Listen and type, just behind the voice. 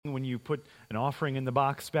you put an offering in the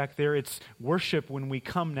box back there. It's worship when we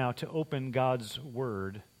come now to open God's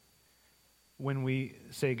Word. When we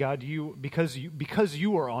say, God, because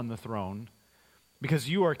you are on the throne, because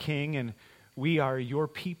you are King and we are your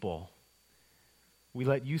people, we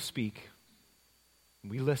let you speak.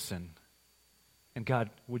 We listen. And God,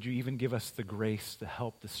 would you even give us the grace, the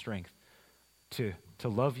help, the strength to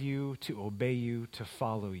love you, to obey you, to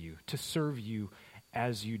follow you, to serve you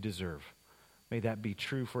as you deserve. May that be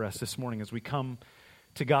true for us this morning as we come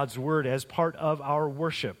to God's Word as part of our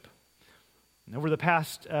worship. And over the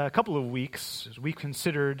past couple of weeks, as we've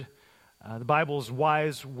considered the Bible's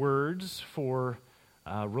wise words for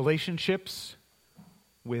relationships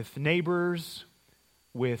with neighbors,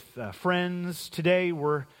 with friends, today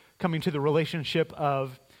we're coming to the relationship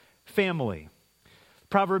of family.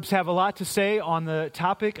 Proverbs have a lot to say on the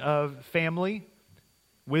topic of family,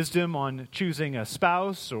 wisdom on choosing a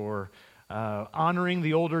spouse or honoring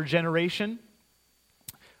the older generation.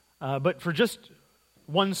 But for just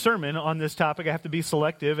one sermon on this topic, I have to be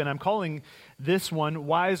selective, and I'm calling this one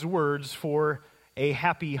Wise Words for a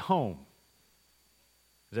Happy Home.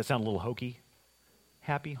 Does that sound a little hokey?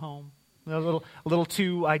 Happy home? A little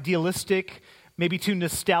too idealistic, maybe too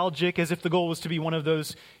nostalgic, as if the goal was to be one of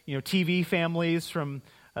those, TV families from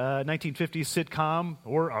 1950s sitcom,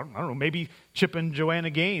 or I don't know, maybe Chip and Joanna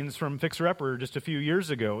Gaines from Fixer Upper just a few years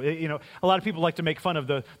ago. A lot of people like to make fun of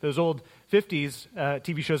those old 50s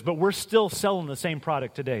TV shows, but we're still selling the same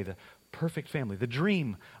product today, the perfect family, the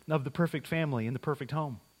dream of the perfect family in the perfect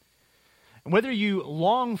home. And whether you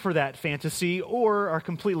long for that fantasy or are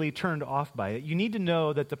completely turned off by it, you need to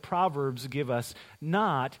know that the Proverbs give us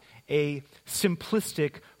not a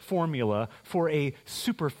simplistic formula for a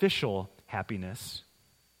superficial happiness.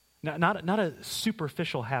 Not a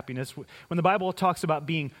superficial happiness. When the Bible talks about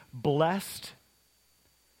being blessed,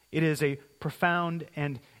 it is a profound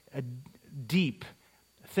and a deep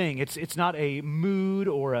thing. It's not a mood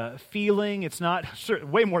or a feeling. It's not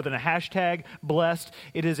way more than a hashtag blessed.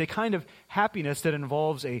 It is a kind of happiness that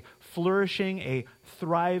involves a flourishing, a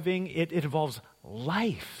thriving. It involves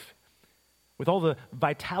life with all the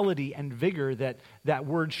vitality and vigor that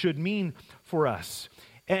word should mean for us.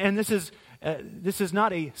 And this is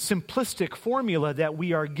not a simplistic formula that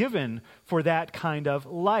we are given for that kind of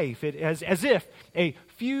life. It as if a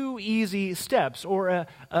few easy steps or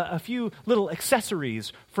a few little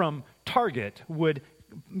accessories from Target would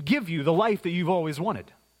give you the life that you've always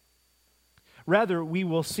wanted. Rather, we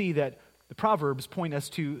will see that the Proverbs point us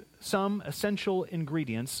to some essential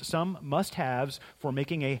ingredients, some must-haves for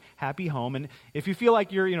making a happy home. And if you feel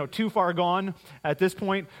like you're too far gone at this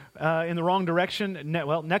point in the wrong direction,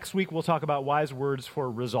 next week we'll talk about wise words for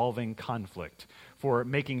resolving conflict, for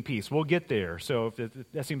making peace. We'll get there. So if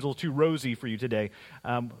that seems a little too rosy for you today,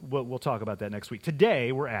 we'll talk about that next week.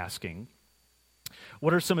 Today we're asking,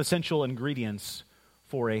 what are some essential ingredients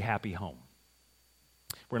for a happy home?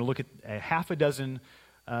 We're going to look at a half a dozen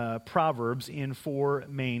Proverbs in 4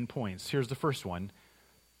 main points. Here's the first one: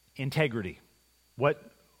 integrity. What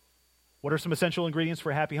are some essential ingredients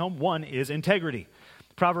for a happy home? One is integrity.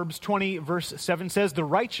 Proverbs 20 verse 7 says, "The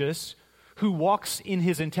righteous who walks in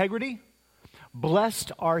his integrity,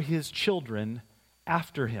 blessed are his children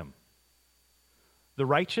after him." The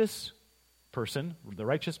righteous person, the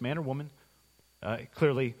righteous man or woman,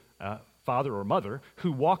 clearly father or mother,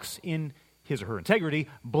 who walks in his or her integrity,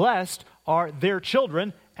 blessed are their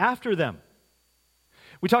children after them.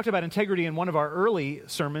 We talked about integrity in one of our early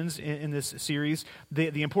sermons in this series,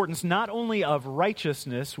 the importance not only of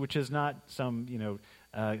righteousness, which is not some,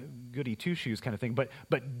 goody two-shoes kind of thing,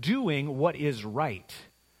 but doing what is right.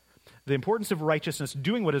 The importance of righteousness,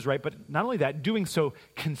 doing what is right, but not only that, doing so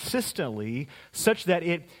consistently such that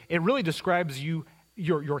it really describes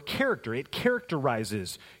your character. It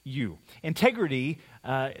characterizes you. Integrity,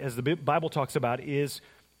 as the Bible talks about, is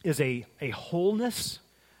a wholeness,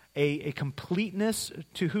 a completeness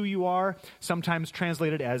to who you are, sometimes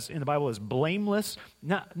translated as in the Bible as blameless,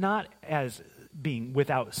 not as being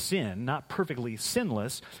without sin, not perfectly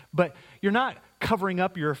sinless, but you're not covering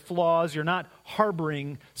up your flaws, you're not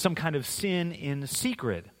harboring some kind of sin in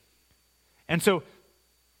secret. And so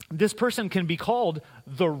this person can be called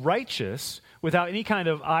the righteous without any kind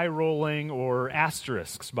of eye rolling or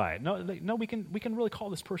asterisks by it. No, we can really call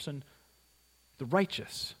this person the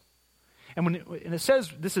righteous. And when it says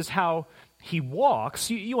this is how he walks,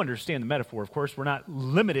 you understand the metaphor, of course. We're not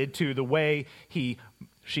limited to the way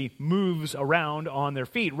she moves around on their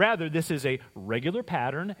feet. Rather, this is a regular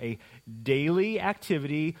pattern, a daily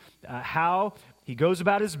activity, how he goes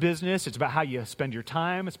about his business. It's about how you spend your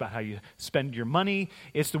time. It's about how you spend your money.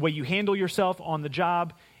 It's the way you handle yourself on the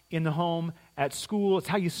job. in the home, at school. It's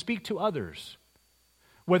how you speak to others,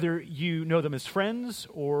 whether you know them as friends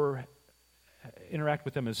or interact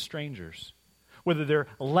with them as strangers. Whether they're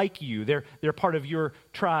like you, they're part of your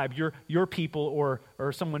tribe, your people,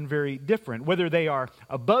 or someone very different. Whether they are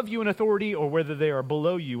above you in authority or whether they are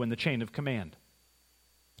below you in the chain of command.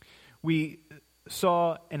 We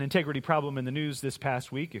saw an integrity problem in the news this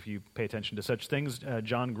past week, if you pay attention to such things.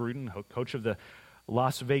 John Gruden, coach of the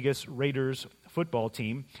Las Vegas Raiders football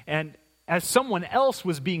team. And as someone else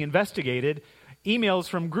was being investigated, emails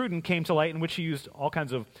from Gruden came to light in which he used all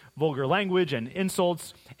kinds of vulgar language and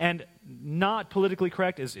insults, and not politically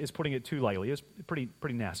correct is putting it too lightly. It's pretty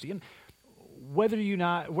nasty. And whether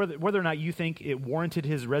or not you think it warranted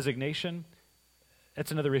his resignation,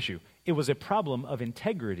 that's another issue. It was a problem of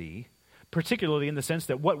integrity, particularly in the sense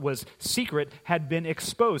that what was secret had been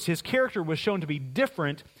exposed. His character was shown to be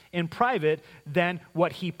different in private than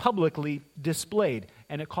what he publicly displayed,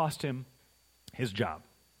 and it cost him his job.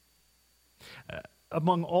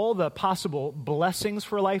 Among all the possible blessings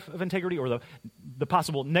for a life of integrity, or the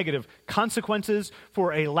possible negative consequences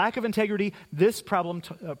for a lack of integrity, this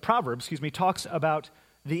proverb talks about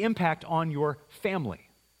the impact on your family,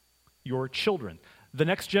 your children, the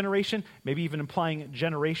next generation, maybe even implying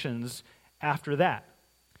generations after that.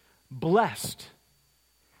 Blessed,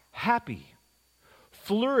 happy,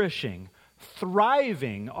 flourishing,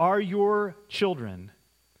 thriving are your children,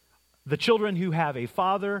 the children who have a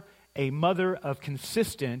father, a mother of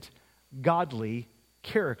consistent, godly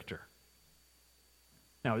character.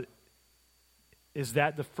 Now, is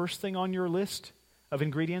that the first thing on your list of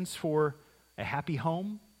ingredients for a happy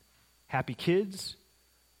home? Happy kids?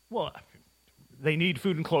 Well, they need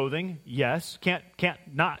food and clothing, yes. Can't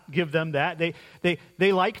not give them that.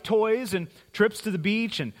 They like toys and trips to the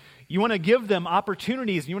beach, and you want to give them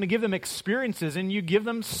opportunities, and you want to give them experiences, and you give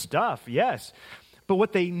them stuff, yes. But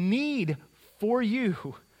what they need for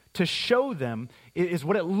you to show them is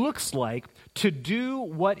what it looks like to do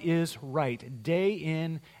what is right day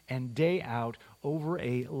in and day out over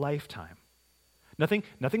a lifetime. Nothing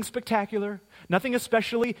spectacular, nothing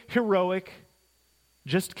especially heroic,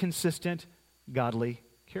 just consistent, godly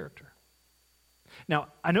character. Now,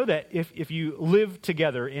 I know that if you live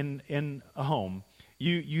together in a home,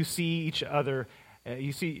 you see each other,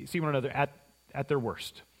 you see one another at their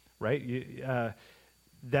worst, right?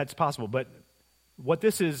 That's possible, but what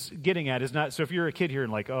this is getting at is not, so if you're a kid here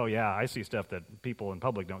and like, oh yeah, I see stuff that people in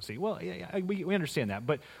public don't see. Well, yeah, we understand that.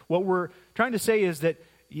 But what we're trying to say is that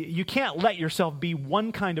you can't let yourself be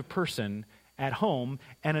one kind of person at home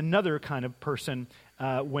and another kind of person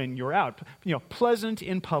when you're out. Pleasant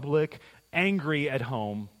in public, angry at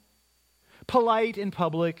home. Polite in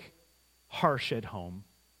public, harsh at home.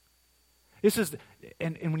 This is,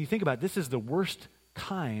 and when you think about it, this is the worst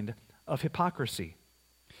kind of hypocrisy.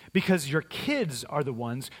 Because your kids are the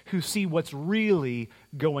ones who see what's really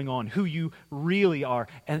going on, who you really are,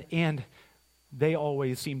 and they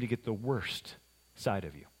always seem to get the worst side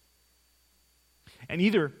of you. And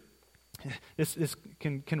either, this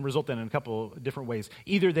can result in a couple different ways.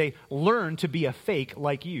 Either they learn to be a fake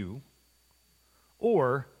like you,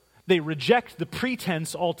 or they reject the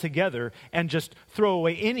pretense altogether and just throw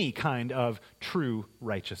away any kind of true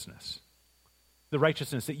righteousness. The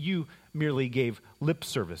righteousness that you merely gave lip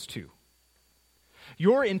service to.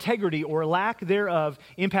 Your integrity or lack thereof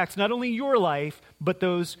impacts not only your life, but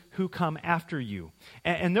those who come after you.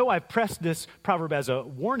 And though I've pressed this proverb as a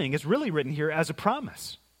warning, it's really written here as a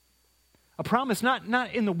promise. A promise, not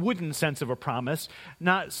in the wooden sense of a promise,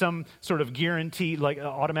 not some sort of guarantee, like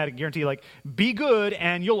automatic guarantee, like be good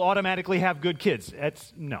and you'll automatically have good kids.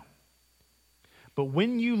 No. But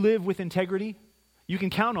when you live with integrity, you can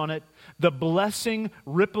count on it. The blessing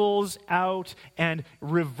ripples out and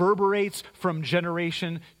reverberates from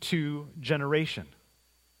generation to generation.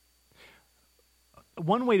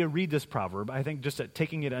 One way to read this proverb, I think just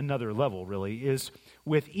taking it another level really, is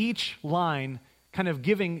with each line kind of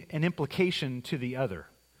giving an implication to the other.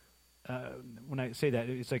 When I say that,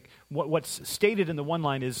 it's like what's stated in the one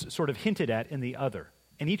line is sort of hinted at in the other.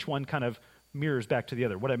 And each one kind of mirrors back to the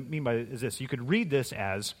other. What I mean by it is this. You could read this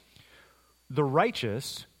as, the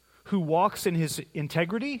righteous who walks in his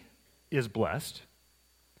integrity is blessed,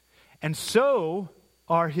 and so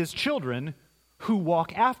are his children who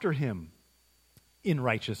walk after him in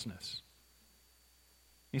righteousness.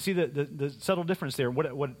 You see the subtle difference there.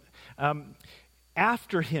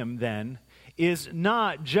 After him, then, is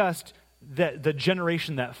not just the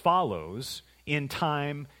generation that follows in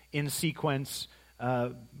time, in sequence,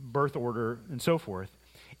 birth order, and so forth.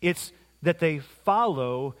 It's that they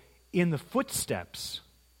follow in the footsteps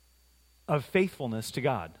of faithfulness to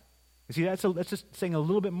God. You see, that's just saying a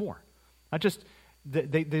little bit more. Not just,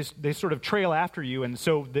 they sort of trail after you, and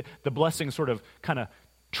so the blessing sort of kind of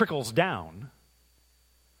trickles down.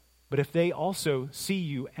 But if they also see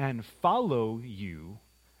you and follow you,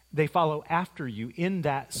 they follow after you in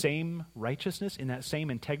that same righteousness, in that same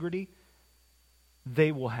integrity,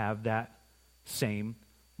 they will have that same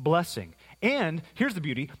blessing. And here's the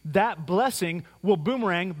beauty, that blessing will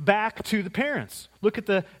boomerang back to the parents. Look at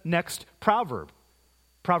the next proverb,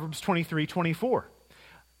 Proverbs 23:24.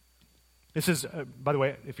 This is, by the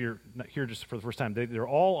way, if you're not here just for the first time, they're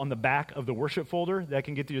all on the back of the worship folder. That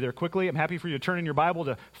can get you there quickly. I'm happy for you to turn in your Bible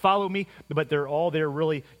to follow me, but they're all there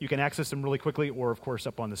really. You can access them really quickly or, of course,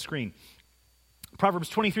 up on the screen. Proverbs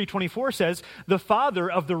 23:24 says, "The father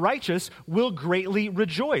of the righteous will greatly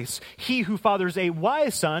rejoice. He who fathers a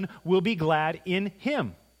wise son will be glad in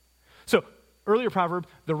him." So, earlier proverb,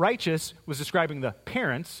 the righteous was describing the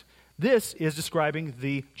parents. This is describing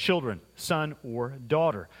the children, son or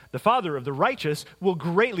daughter. The father of the righteous will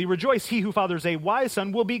greatly rejoice. He who fathers a wise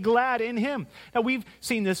son will be glad in him. Now, we've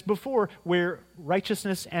seen this before where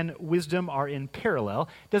righteousness and wisdom are in parallel.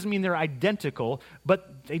 Doesn't mean they're identical,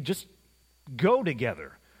 but they just go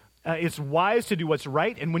together. It's wise to do what's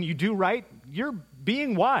right, and when you do right, you're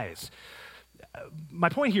being wise. My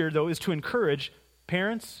point here, though, is to encourage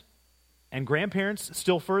parents and grandparents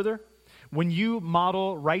still further. When you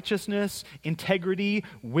model righteousness, integrity,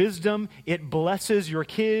 wisdom, it blesses your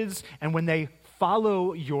kids, and when they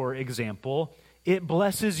follow your example, it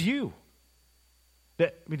blesses you.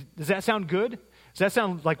 Does that sound good? Does that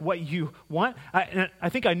sound like what you want? I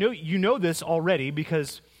think I know you know this already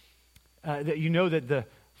because that you know that the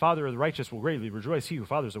father of the righteous will greatly rejoice. He who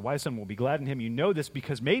fathers a wise son will be glad in him. You know this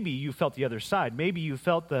because maybe you felt the other side. Maybe you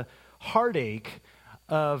felt the heartache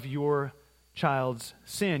of your child's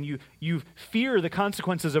sin. You fear the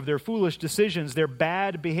consequences of their foolish decisions, their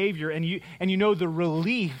bad behavior, and you know the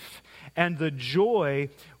relief and the joy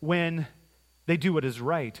when they do what is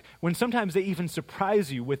right, when sometimes they even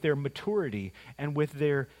surprise you with their maturity and with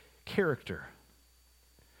their character.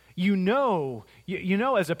 You know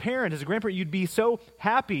as a parent, as a grandparent, you'd be so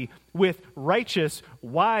happy with righteous,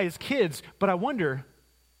 wise kids, but I wonder,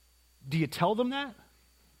 do you tell them that?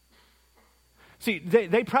 See,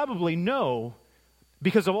 they probably know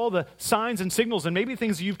because of all the signs and signals and maybe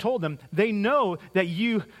things you've told them. They know that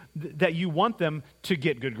you want them to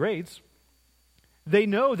get good grades. They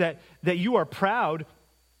know that you are proud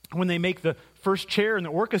when they make the first chair in the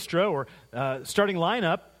orchestra or starting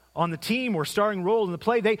lineup on the team or starring role in the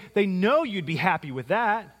play. They know you'd be happy with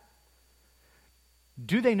that.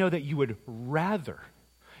 Do they know that you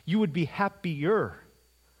would be happier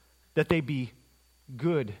that they be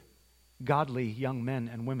good, godly young men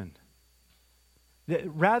and women?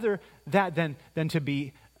 Rather that than to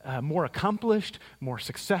be more accomplished, more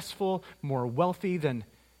successful, more wealthy than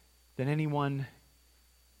anyone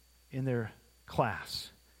in their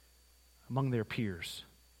class, among their peers.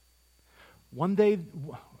 One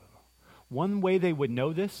way they would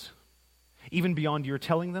know this, even beyond your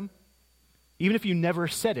telling them, even if you never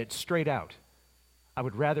said it straight out, I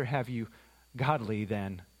would rather have you godly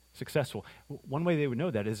than successful. One way they would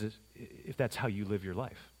know that is if that's how you live your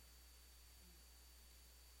life.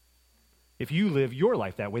 If you live your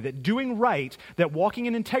life that way, that doing right, that walking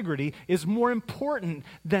in integrity is more important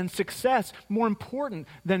than success, more important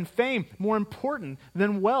than fame, more important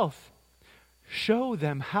than wealth. Show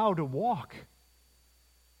them how to walk.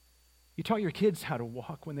 You taught your kids how to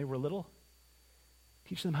walk when they were little.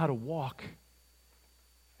 Teach them how to walk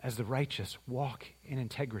as the righteous, walk in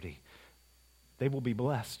integrity. They will be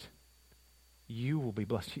blessed. You will be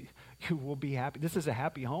blessed. You will be happy. This is a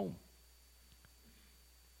happy home.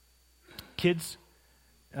 Kids,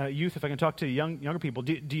 youth, if I can talk to younger people,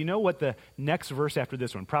 do you know what the next verse after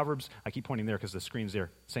this one? Proverbs, I keep pointing there because the screen's there,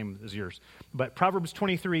 same as yours. But Proverbs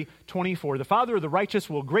 23:24, "The father of the righteous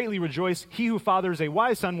will greatly rejoice. He who fathers a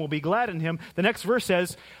wise son will be glad in him." The next verse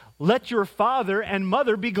says, "Let your father and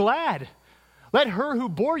mother be glad. Let her who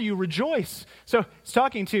bore you rejoice." So it's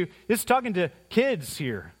talking to kids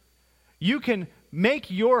here. You can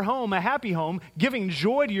make your home a happy home, giving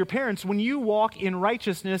joy to your parents when you walk in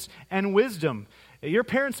righteousness and wisdom. Your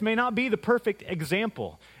parents may not be the perfect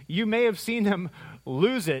example. You may have seen them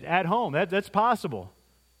lose it at home. That's possible.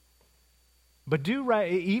 But do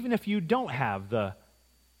right, even if you don't have the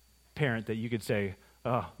parent that you could say,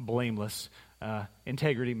 blameless,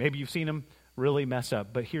 integrity. Maybe you've seen them really mess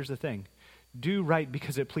up. But here's the thing. Do right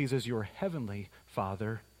because it pleases your heavenly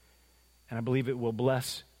Father. And I believe it will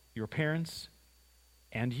bless your parents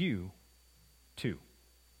and you too.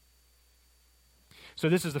 So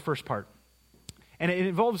this is the first part. And it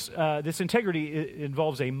involves, this integrity it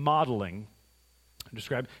involves a modeling.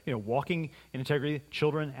 Described, walking in integrity,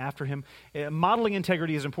 children after him. Modeling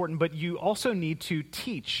integrity is important, but you also need to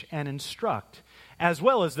teach and instruct, as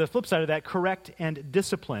well as the flip side of that, correct and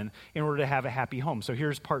discipline in order to have a happy home. So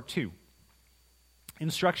here's part 2.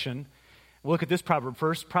 Instruction. We'll look at this proverb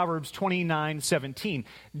first. Proverbs 29:17.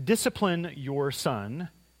 Discipline your son,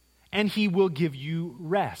 and he will give you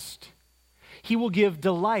rest. He will give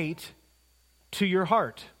delight to your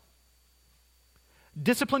heart.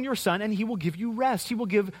 Discipline your son, and he will give you rest. He will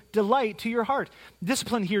give delight to your heart.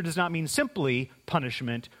 Discipline here does not mean simply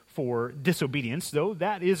punishment for disobedience, though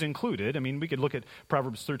that is included. I mean, we could look at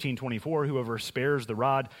Proverbs 13:24. Whoever spares the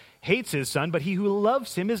rod hates his son, but he who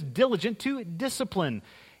loves him is diligent to discipline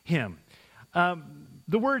him.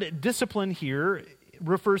 The word discipline here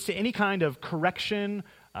refers to any kind of correction,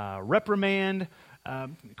 reprimand.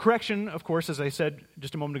 Correction, of course, as I said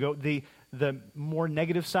just a moment ago, the more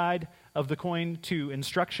negative side of the coin to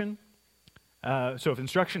instruction. So if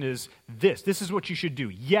instruction is this is what you should do.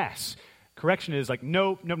 Yes. Correction is like,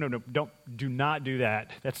 no, do not do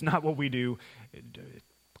that. That's not what we do.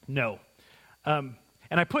 No. And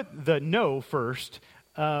I put the no first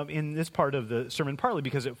in this part of the sermon, partly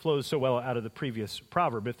because it flows so well out of the previous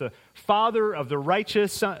proverb. If the father of the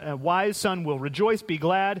righteous, wise son will rejoice, be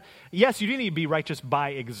glad. Yes, you do need to be righteous by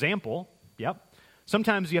example. Yep.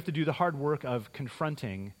 Sometimes you have to do the hard work of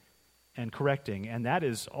confronting and correcting, and that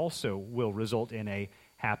is also will result in a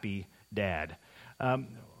happy dad.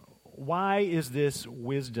 Why is this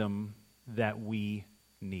wisdom that we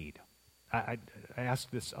need? I ask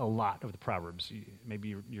this a lot of the Proverbs.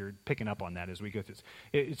 Maybe you're picking up on that as we go through this.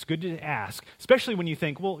 It's good to ask, especially when you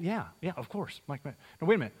think, well, yeah, of course. No,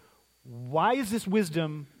 wait a minute. Why is this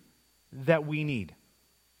wisdom that we need?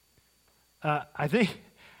 I think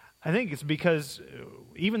it's because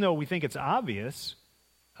even though we think it's obvious,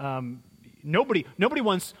 nobody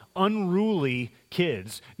wants unruly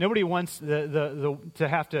kids. Nobody wants to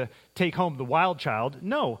have to take home the wild child.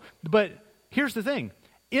 No, but here's the thing.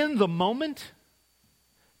 In the moment,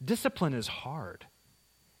 discipline is hard.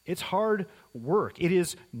 It's hard work. It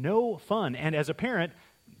is no fun. And as a parent,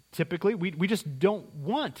 typically, we just don't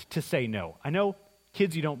want to say no. I know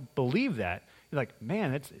kids, you don't believe that. You're like,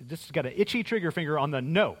 man, it's just got an itchy trigger finger on the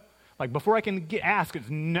no. Like before I can ask, it's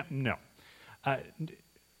no.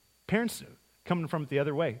 Parents coming from it the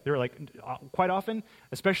other way. They're like, quite often,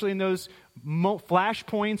 especially in those flash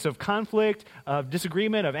points of conflict, of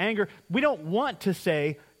disagreement, of anger, we don't want to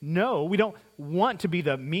say no. We don't want to be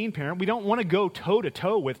the mean parent. We don't want to go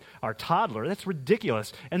toe-to-toe with our toddler. That's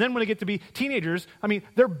ridiculous. And then when they get to be teenagers, I mean,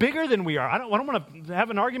 they're bigger than we are. I don't want to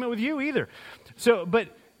have an argument with you either. So,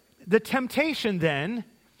 but the temptation then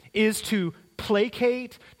is to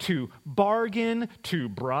placate, to bargain, to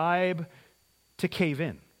bribe, to cave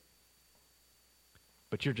in.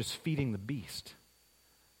 But you're just feeding the beast.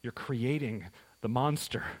 You're creating the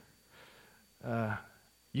monster.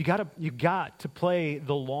 You got to play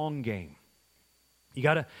the long game. You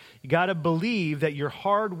got to believe that your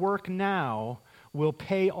hard work now will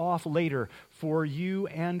pay off later for you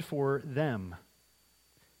and for them.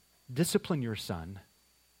 Discipline your son,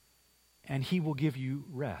 and he will give you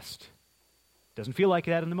rest. Doesn't feel like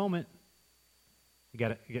that in the moment.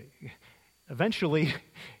 Eventually,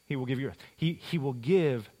 he will give you rest. He will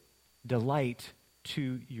give delight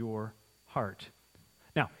to your heart.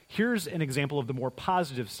 Now, here's an example of the more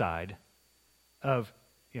positive side of,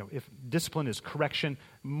 if discipline is correction,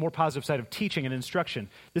 more positive side of teaching and instruction.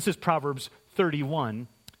 This is Proverbs 31,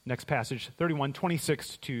 next passage, 31,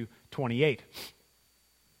 26 to 28.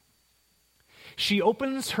 She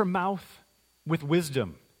opens her mouth with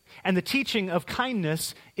wisdom, and the teaching of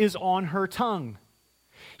kindness is on her tongue.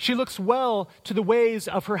 She looks well to the ways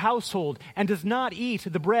of her household and does not eat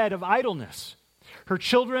the bread of idleness. Her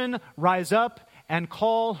children rise up and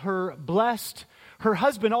call her blessed. Her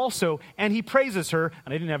husband also, and he praises her.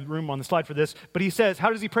 And I didn't have room on the slide for this, but he says,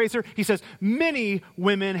 how does he praise her? He says, many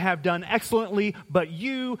women have done excellently, but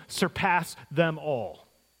you surpass them all.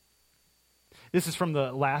 This is from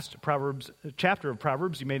the last chapter of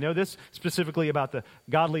Proverbs. You may know this, specifically about the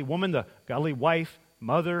godly woman, the godly wife,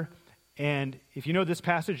 mother. And if you know this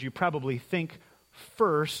passage, you probably think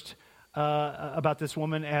first about this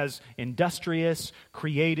woman as industrious,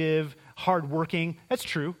 creative, hardworking. That's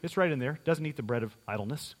true. It's right in there. Doesn't eat the bread of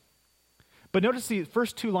idleness. But notice the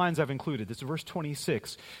first two lines I've included. This is verse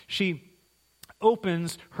 26. She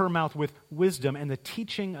opens her mouth with wisdom, and the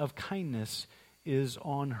teaching of kindness is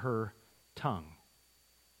on her tongue.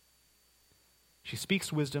 She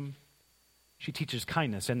speaks wisdom. She teaches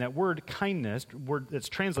kindness. And that word kindness, word that's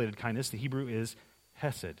translated kindness, the Hebrew is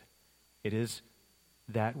hesed. It is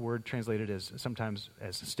that word translated as sometimes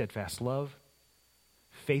as steadfast love,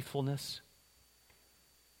 faithfulness,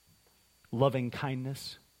 loving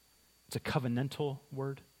kindness. It's a covenantal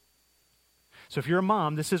word. So if you're a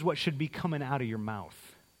mom, this is what should be coming out of your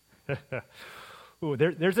mouth. Ooh,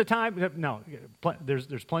 there's a time, no,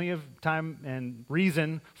 there's plenty of time and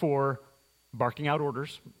reason for barking out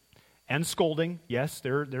orders and scolding. Yes,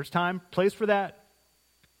 there's time, place for that.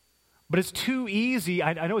 But it's too easy.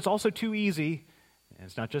 I know it's also too easy, and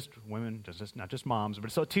it's not just women, it's not just moms, but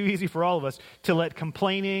it's so too easy for all of us to let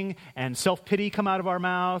complaining and self-pity come out of our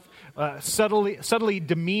mouth, subtly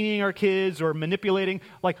demeaning our kids or manipulating.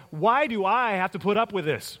 Like, why do I have to put up with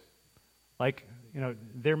this? Like,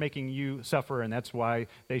 they're making you suffer, and that's why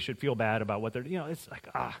they should feel bad about what they're, it's like,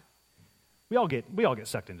 we all get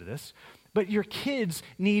sucked into this. But your kids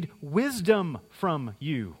need wisdom from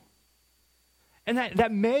you. And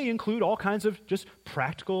that may include all kinds of just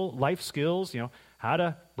practical life skills, how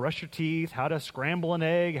to brush your teeth, how to scramble an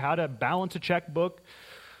egg, how to balance a checkbook.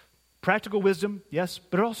 Practical wisdom, yes,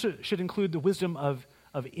 but it also should include the wisdom of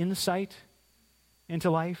insight into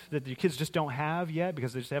life that your kids just don't have yet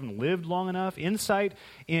because they just haven't lived long enough. Insight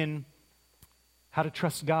in how to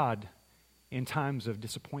trust God in times of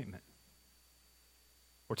disappointment.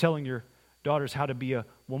 Or telling your daughters how to be a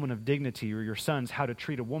woman of dignity, or your sons how to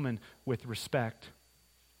treat a woman with respect.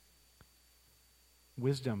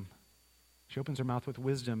 Wisdom. She opens her mouth with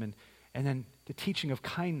wisdom, and then the teaching of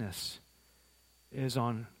kindness is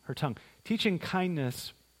on her tongue. Teaching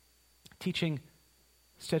kindness, teaching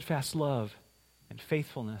steadfast love and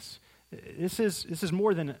faithfulness. This is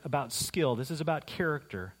more than about skill. This is about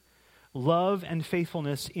character. Love and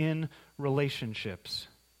faithfulness in relationships.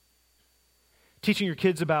 Teaching your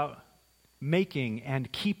kids about making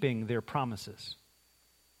and keeping their promises.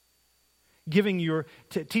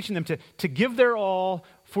 Teaching them to give their all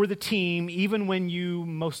for the team even when you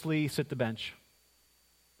mostly sit the bench.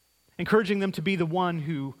 Encouraging them to be the one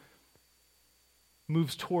who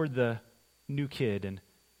moves toward the new kid and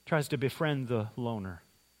tries to befriend the loner.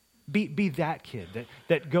 Be that kid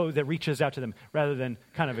that reaches out to them rather than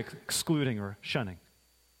kind of excluding or shunning.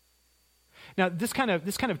 Now, this kind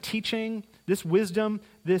of teaching, this wisdom,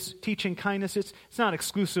 this teaching kindness, it's not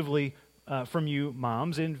exclusively from you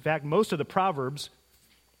moms. In fact, most of the Proverbs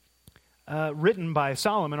written by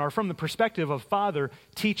Solomon are from the perspective of father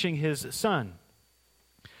teaching his son.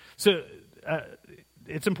 So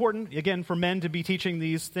it's important, again, for men to be teaching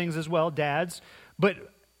these things as well, dads. But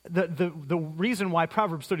the reason why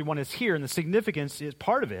Proverbs 31 is here, and the significance is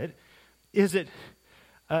part of it, is that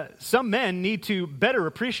some men need to better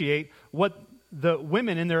appreciate what the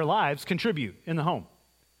women in their lives contribute in the home.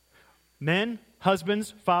 Men,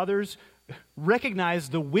 husbands, fathers, recognize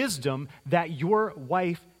the wisdom that your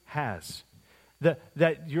wife has, that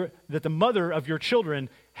the mother of your children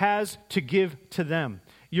has to give to them.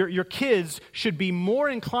 Your kids should be more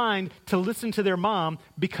inclined to listen to their mom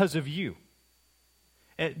because of you.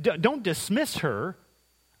 Don't dismiss her.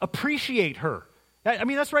 Appreciate her. I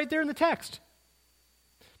mean, that's right there in the text.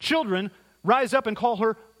 Children, rise up and call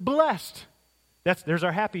her blessed. There's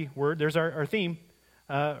our happy word. There's our theme,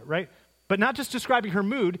 right? But not just describing her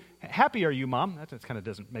mood. Happy are you, Mom? That kind of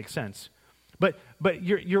doesn't make sense. But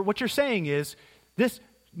what you're saying is this,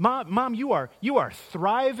 Mom, you are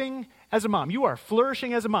thriving as a mom. You are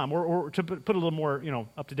flourishing as a mom. Or to put a little more,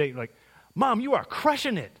 up to date, like, Mom, you are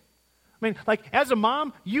crushing it. I mean, like, as a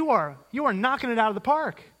mom, you are knocking it out of the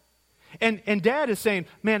park. And Dad is saying,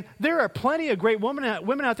 man, there are plenty of great women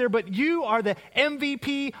out there, but you are the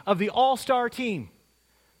MVP of the all-star team.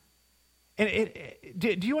 And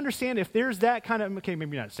do you understand if there's that kind of, okay,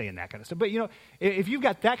 maybe you're not saying that kind of stuff, but if you've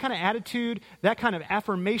got that kind of attitude, that kind of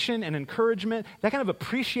affirmation and encouragement, that kind of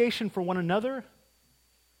appreciation for one another,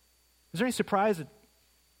 is there any surprise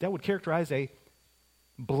that would characterize a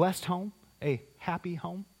blessed home, a happy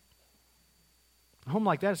home? A home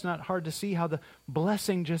like that, it's not hard to see how the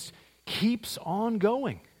blessing just keeps on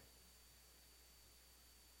going.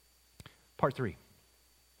 Part 3.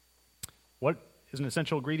 What is an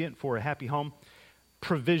essential ingredient for a happy home?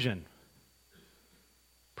 Provision.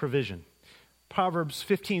 Provision. Proverbs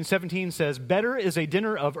 15:17 says, "Better is a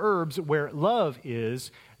dinner of herbs where love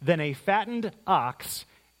is than a fattened ox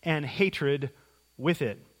and hatred with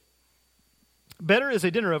it." Better is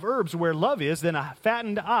a dinner of herbs where love is than a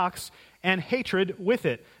fattened ox and hatred with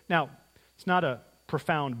it. Now, it's not a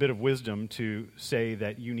profound bit of wisdom to say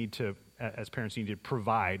that you need to, as parents, you need to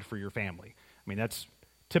provide for your family. I mean, that's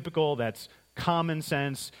typical, that's common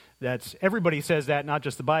sense, everybody says that, not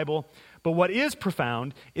just the Bible. But what is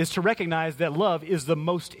profound is to recognize that love is the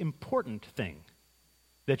most important thing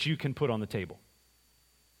that you can put on the table.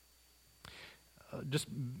 just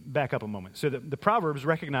back up a moment. So the Proverbs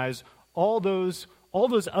recognize all those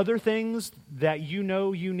other things that you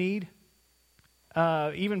know you need.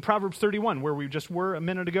 Even Proverbs 31, where we just were a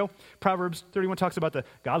minute ago, Proverbs 31 talks about the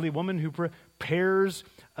godly woman who prepares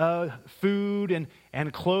food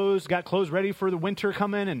and clothes, got clothes ready for the winter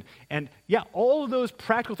coming, and yeah, all of those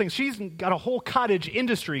practical things. She's got a whole cottage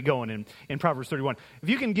industry going in Proverbs 31. If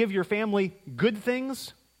you can give your family good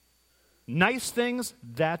things, nice things,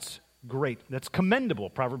 that's great. That's commendable.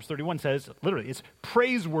 Proverbs 31 says, literally, it's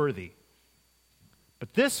praiseworthy.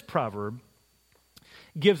 But this proverb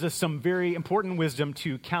gives us some very important wisdom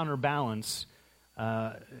to counterbalance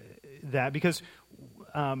that, because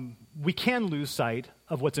we can lose sight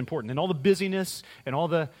of what's important, and all the busyness and all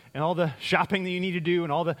the shopping that you need to do,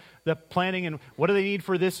 and all the planning, and what do they need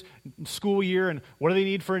for this school year, and what do they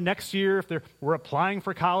need for next year if we're applying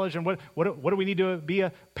for college, and what do we need to be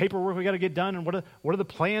a paperwork we got to get done, and what are the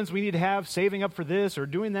plans we need to have, saving up for this or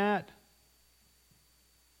doing that.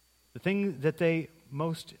 The thing that they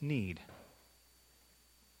most need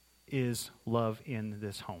is love in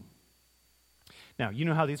this home. Now, you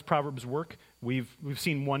know how these proverbs work. We've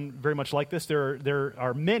seen one very much like this. There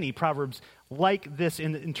are many proverbs like this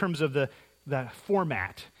in terms of the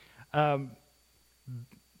format. 2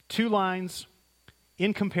 lines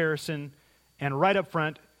in comparison, and right up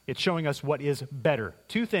front, it's showing us what is better.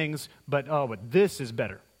 2 things, but this is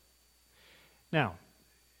better. Now,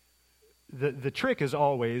 the trick is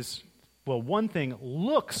always, well, one thing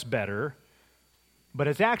looks better, but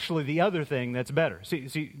it's actually the other thing that's better. See,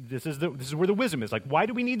 this is where the wisdom is. Like, why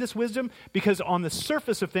do we need this wisdom? Because on the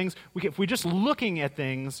surface of things, if we're just looking at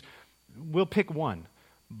things, we'll pick one.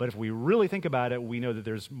 But if we really think about it, we know that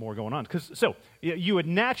there's more going on. So you would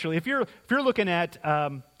naturally, if you're looking at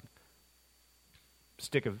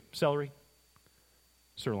stick of celery,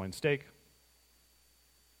 sirloin steak,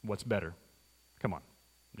 what's better? Come on,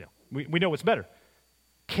 yeah, we know what's better.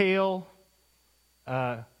 Kale.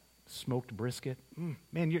 Smoked brisket.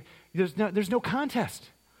 Man, there's no contest.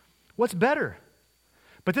 What's better?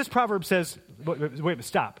 But this proverb says, wait,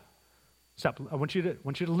 stop. I want you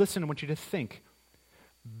to listen. I want you to think.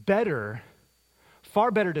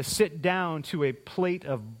 Far better to sit down to a plate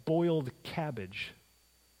of boiled cabbage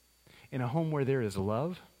in a home where there is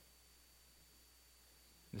love,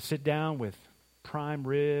 to sit down with prime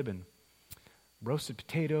rib and roasted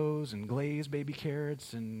potatoes and glazed baby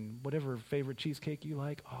carrots and whatever favorite cheesecake you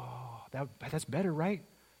like. Oh, that's better, right?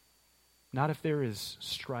 Not if there is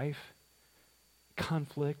strife,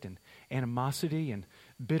 conflict, and animosity, and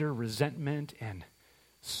bitter resentment, and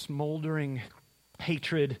smoldering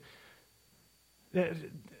hatred.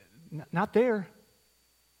 Not there.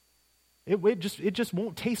 It just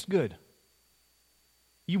won't taste good.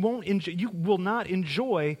 You will not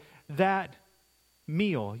enjoy that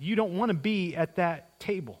meal. You don't want to be at that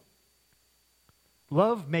table.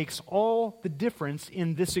 Love makes all the difference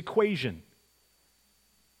in this equation.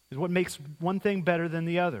 Is what makes one thing better than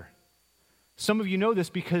the other. Some of you know this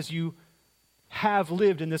because you have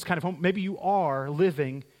lived in this kind of home. Maybe you are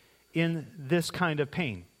living in this kind of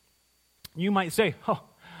pain. You might say,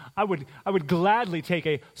 I would gladly take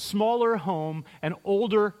a smaller home, an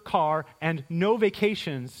older car, and no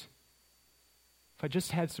vacations if I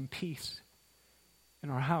just had some peace in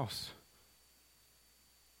our house.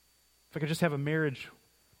 If I could just have a marriage,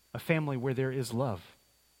 a family where there is love.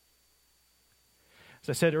 As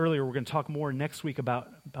I said earlier, we're going to talk more next week about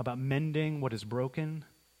mending what is broken.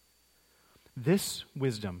 This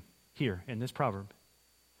wisdom here in this proverb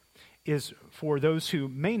is for those who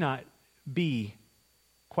may not be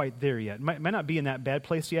quite there yet, might not be in that bad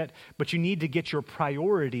place yet, but you need to get your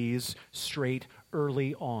priorities straight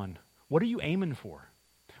early on. What are you aiming for?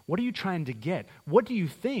 What are you trying to get? What do you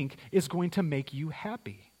think is going to make you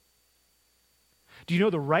happy? Do you know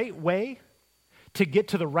the right way to get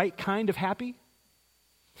to the right kind of happy?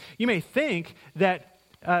 You may think that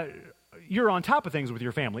you're on top of things with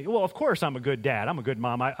your family. Well, of course I'm a good dad. I'm a good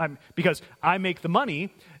mom. Because I make the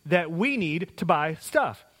money that we need to buy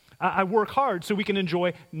stuff. I work hard so we can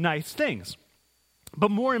enjoy nice things. But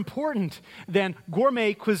more important than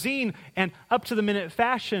gourmet cuisine and up-to-the-minute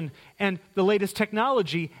fashion and the latest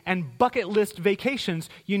technology and bucket list vacations,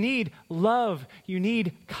 you need love, you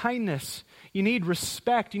need kindness, you need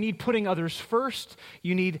respect, you need putting others first,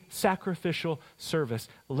 you need sacrificial service,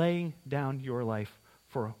 laying down your life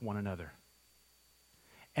for one another.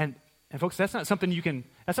 And folks, that's not something you can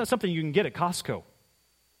get at Costco,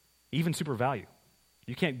 even Super Value.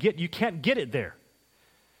 You can't get it there.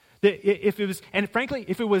 Frankly,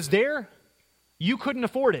 if it was there, you couldn't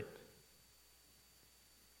afford it.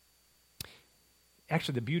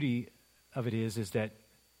 Actually, the beauty of it is that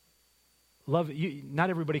not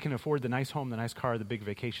everybody can afford the nice home, the nice car, the big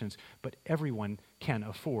vacations, but everyone can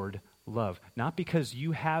afford love. Not because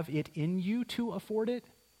you have it in you to afford it,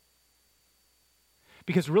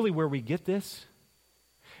 because really where we get this,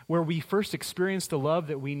 where we first experience the love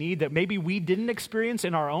that we need, that maybe we didn't experience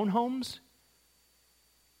in our own homes,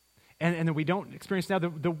 and that we don't experience now,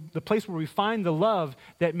 the place where we find the love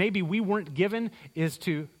that maybe we weren't given is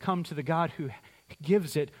to come to the God who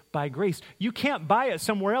gives it by grace. You can't buy it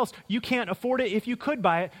somewhere else. You can't afford it if you could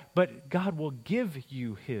buy it, but God will give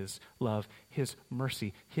you his love, his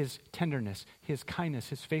mercy, his tenderness, his kindness,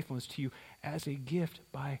 his faithfulness to you as a gift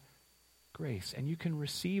by grace. And you can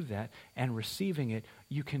receive that, and receiving it,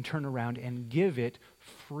 you can turn around and give it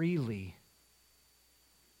freely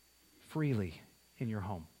in your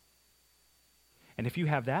home. And if you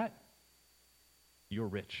have that, you're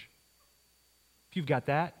rich. If you've got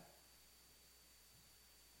that,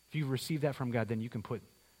 if you've received that from God, then you can put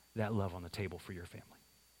that love on the table for your family.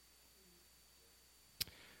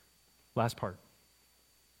 Last part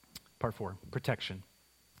 4, protection.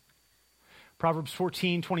 Proverbs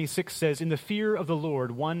 14:26 says, "In the fear of the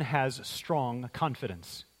Lord one has strong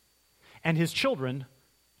confidence, and his children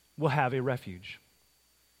will have a refuge."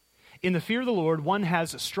 In the fear of the Lord one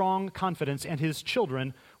has strong confidence, and his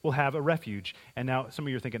children will have a refuge. And now some of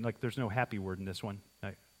you are thinking, like, there's no happy word in this one.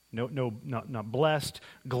 Not blessed,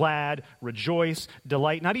 glad, rejoice,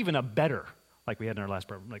 delight, not even a better, like we had in our last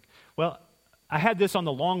proverb. Like, well, I had this on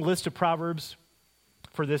the long list of Proverbs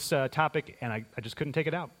for this topic, and I just couldn't take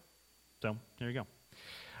it out. So there you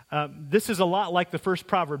go. This is a lot like the first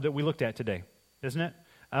proverb that we looked at today, isn't it?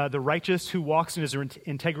 The righteous who walks in his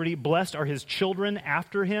integrity, blessed are his children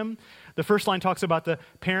after him. The first line talks about the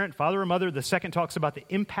parent, father or mother. The second talks about the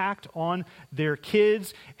impact on their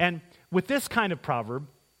kids. And with this kind of proverb,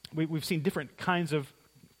 we've seen different kinds of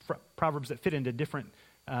proverbs that fit into different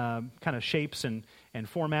kind of shapes and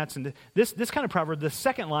formats. And this kind of proverb, the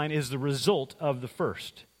second line is the result of the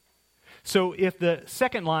first. So if the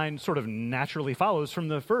second line sort of naturally follows from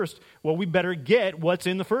the first, well, we better get what's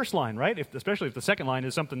in the first line, right? Especially if the second line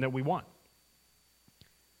is something that we want.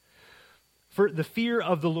 For the fear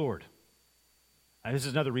of the Lord. This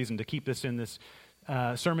is another reason to keep this in this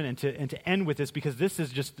sermon and to end with this, because this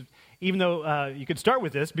is just, even though you could start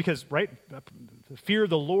with this, because, right, the fear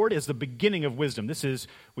of the Lord is the beginning of wisdom.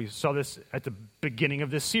 We saw this at the beginning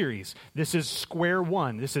of this series. This is square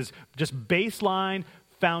one. This is just baseline,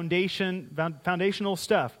 foundational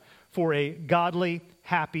stuff for a godly,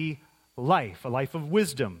 happy life, a life of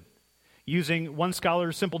wisdom. Using one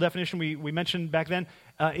scholar's simple definition we mentioned back then,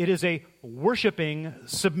 it is a worshiping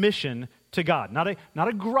submission to God, not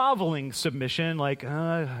a groveling submission like,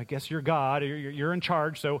 I guess you're God, or you're in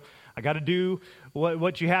charge, so I got to do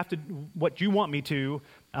what you want me to.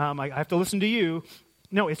 I have to listen to you.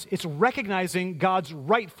 No, it's recognizing God's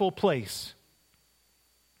rightful place.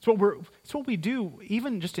 It's what we do,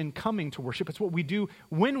 even just in coming to worship. It's what we do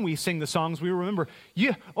when we sing the songs. We remember,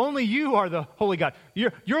 only you are the holy God.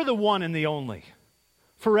 You're the one and the only.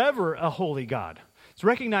 Forever a holy God. It's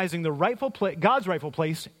recognizing the God's rightful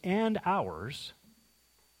place and ours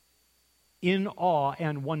in awe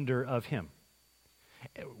and wonder of him.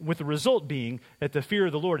 With the result being that the fear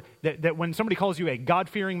of the Lord, that when somebody calls you a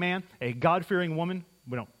God-fearing man, a God-fearing woman,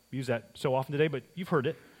 we don't use that so often today, but you've heard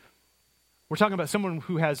it. We're talking about someone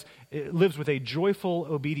who lives with a joyful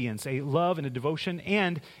obedience, a love and a devotion,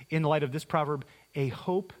 and, in the light of this proverb, a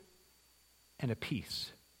hope and a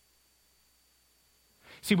peace.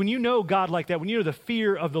 See, when you know God like that, when you know the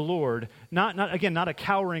fear of the Lord, not a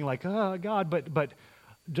cowering like, oh, God, but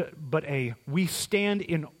we stand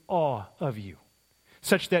in awe of you,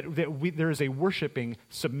 such that there is a worshiping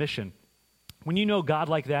submission. When you know God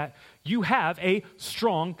like that, you have a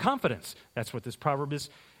strong confidence. That's what this proverb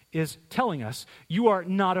is telling us. You are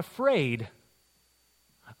not afraid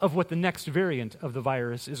of what the next variant of the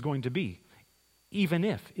virus is going to be, even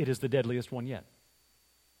if it is the deadliest one yet.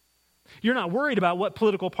 You're not worried about what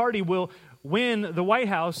political party will win the White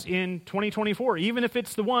House in 2024, even if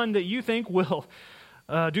it's the one that you think will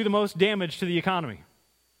do the most damage to the economy.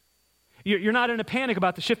 You're not in a panic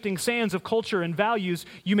about the shifting sands of culture and values.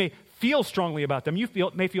 You may feel strongly about them. You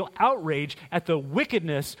may feel outrage at the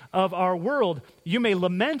wickedness of our world. You may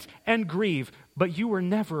lament and grieve, but you were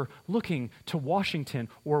never looking to Washington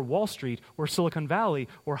or Wall Street or Silicon Valley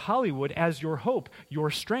or Hollywood as your hope,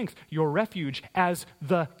 your strength, your refuge, as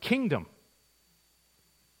the kingdom.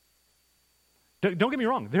 Don't get me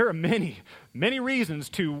wrong. There are many, many reasons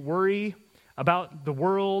to worry about the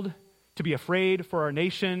world, to be afraid for our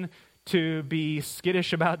nation, to be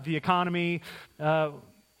skittish about the economy.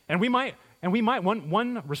 And we might, And we might want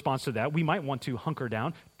one response to that, we might want to hunker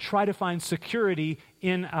down, try to find security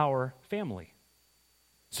in our family.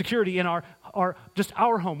 Security in our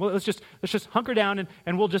home. Well, let's just hunker down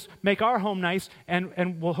and we'll just make our home nice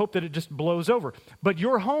and we'll hope that it just blows over. But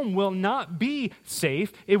your home will not be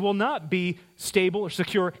safe. It will not be stable or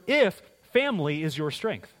secure if family is your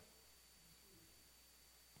strength.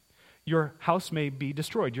 Your house may be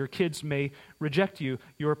destroyed. Your kids may reject you.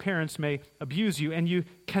 Your parents may abuse you. And you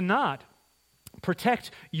cannot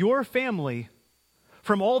protect your family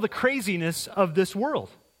from all the craziness of this world.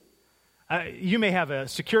 You may have a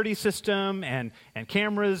security system and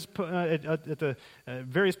cameras at the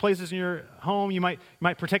various places in your home. You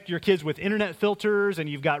might protect your kids with internet filters, and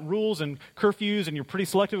you've got rules and curfews, and you're pretty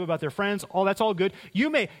selective about their friends. That's all good. You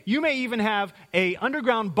may even have a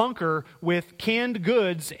underground bunker with canned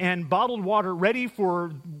goods and bottled water ready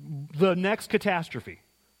for the next catastrophe.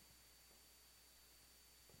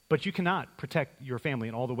 But you cannot protect your family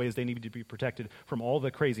in all the ways they need to be protected from all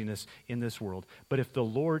the craziness in this world. But if the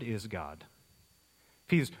Lord is God,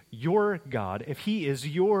 if He's your God, if He is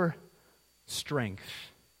your strength,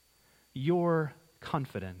 your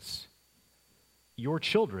confidence, your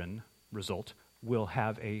children, will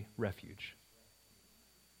have a refuge.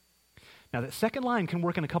 Now, that second line can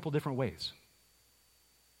work in a couple different ways.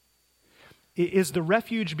 Is the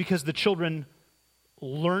refuge because the children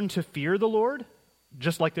learn to fear the Lord,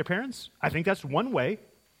 just like their parents? I think that's one way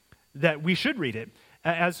that we should read it,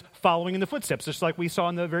 as following in the footsteps, just like we saw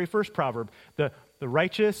in the very first proverb. The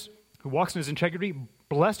righteous who walks in his integrity,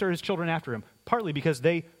 blessed are his children after him, partly because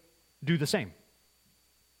they do the same.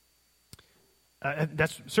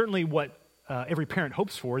 That's certainly what every parent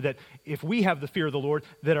hopes for, that if we have the fear of the Lord,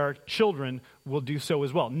 that our children will do so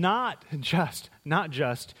as well. Not just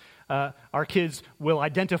our kids will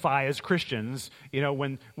identify as Christians.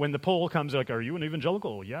 When the poll comes, like, are you an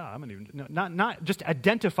evangelical? Yeah, I'm an evangelical. No, not just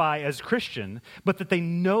identify as Christian, but that they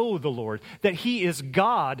know the Lord, that He is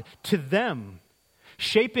God to them,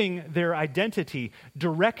 shaping their identity,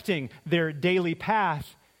 directing their daily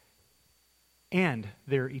path, and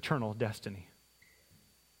their eternal destiny.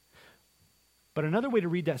 But another way to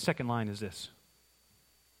read that second line is this.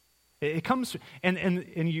 It comes, and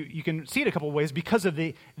you can see it a couple of ways because of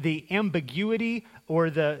the ambiguity or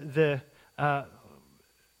the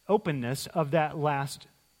openness of that last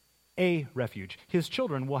a refuge. His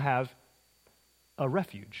children will have a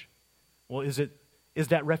refuge. Well, is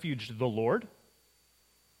that refuge the Lord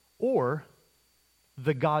or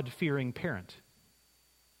the God-fearing parent?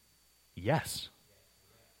 Yes.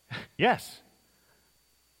 Yes.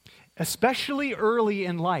 Especially early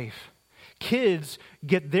in life, kids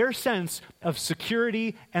get their sense of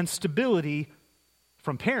security and stability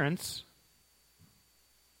from parents.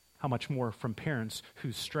 How much more from parents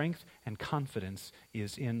whose strength and confidence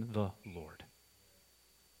is in the Lord?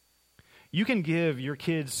 You can give your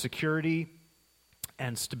kids security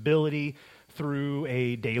and stability through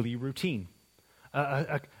a daily routine,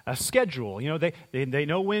 a schedule. They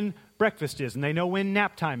know when breakfast is, and they know when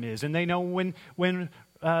nap time is, and they know when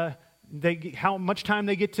how much time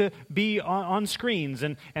they get to be on screens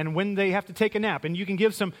and when they have to take a nap. And you can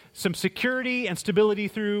give some security and stability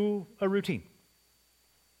through a routine.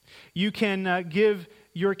 You can give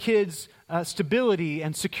your kids stability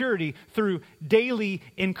and security through daily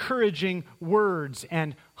encouraging words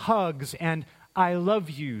and hugs and I love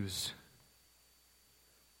yous.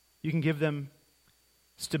 You can give them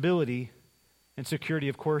stability and security,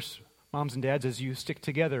 of course, moms and dads, as you stick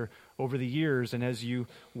together over the years and as you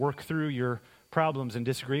work through your problems and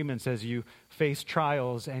disagreements, as you face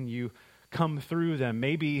trials and you come through them,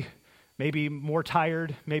 maybe more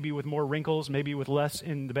tired, maybe with more wrinkles, maybe with less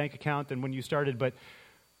in the bank account than when you started, but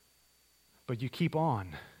you keep on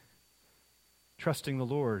trusting the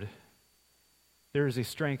Lord. There is a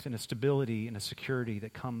strength and a stability and a security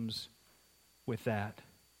that comes with that.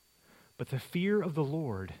 But the fear of the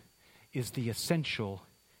Lord is the essential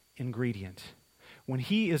ingredient. When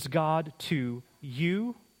He is God to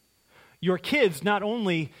you, your kids not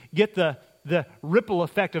only get the ripple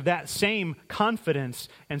effect of that same confidence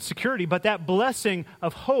and security, but that blessing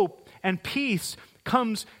of hope and peace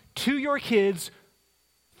comes to your kids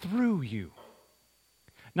through you.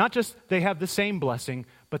 Not just they have the same blessing,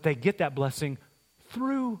 but they get that blessing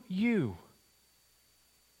through you.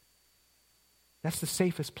 That's the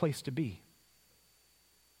safest place to be.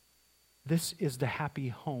 This is the happy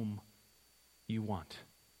home you want.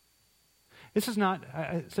 This is not,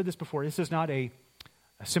 I said this before, this is not a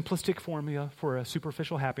simplistic formula for a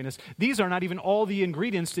superficial happiness. These are not even all the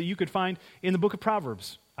ingredients that you could find in the book of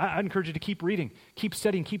Proverbs. I'd encourage you to keep reading, keep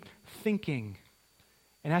studying, keep thinking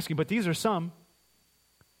and asking. But these are some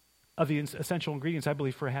of the essential ingredients, I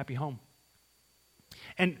believe, for a happy home.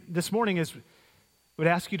 And this morning I would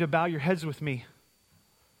ask you to bow your heads with me.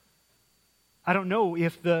 I don't know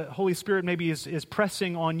if the Holy Spirit maybe is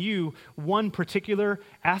pressing on you one particular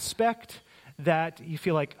aspect that you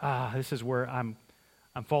feel like, this is where I'm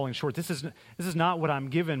falling short. This is not what I'm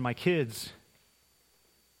giving my kids.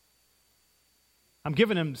 I'm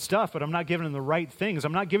giving them stuff, but I'm not giving them the right things.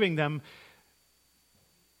 I'm not giving them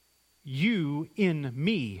you in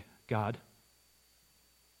me, God.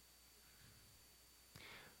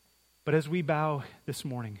 But as we bow this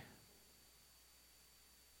morning,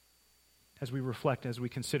 as we reflect, as we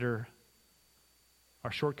consider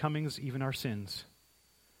our shortcomings, even our sins,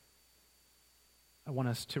 I want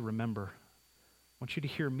us to remember, I want you to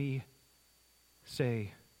hear me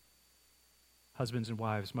say, husbands and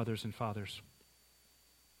wives, mothers and fathers,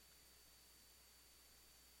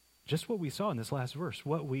 just what we saw in this last verse.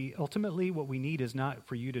 What we need is not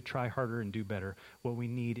for you to try harder and do better. What we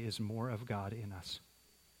need is more of God in us.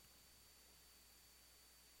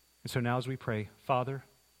 And so now as we pray, Father,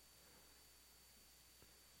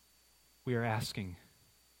 we are asking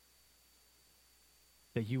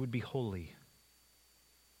that you would be holy,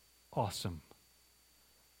 awesome,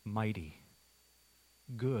 mighty,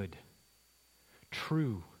 good,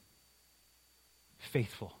 true,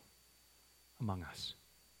 faithful among us.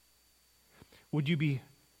 Would you be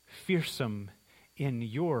fearsome in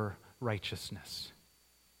your righteousness?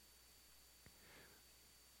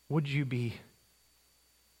 Would you be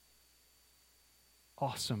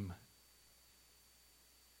awesome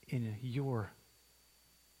in your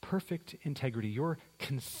perfect integrity, your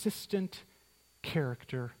consistent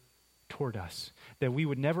character toward us, that we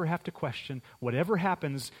would never have to question whatever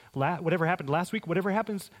happened last week, whatever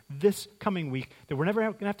happens this coming week, that we're never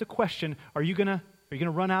going to have to question, are you going to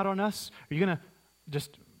run out on us? Are you going to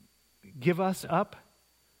just give us up?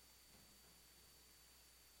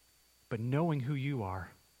 But knowing who you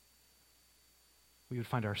are, we would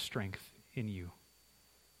find our strength in you.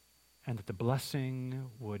 And that the blessing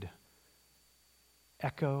would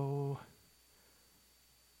echo,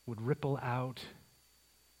 would ripple out,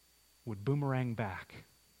 would boomerang back.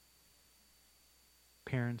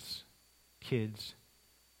 Parents, kids,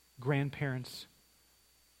 grandparents,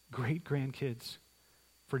 great-grandkids,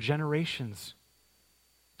 for generations.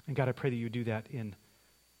 And God, I pray that you do that in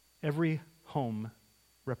every home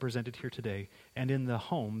represented here today, and in the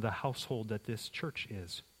household that this church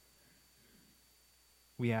is.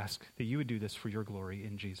 We ask that you would do this for your glory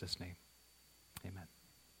in Jesus' name. Amen.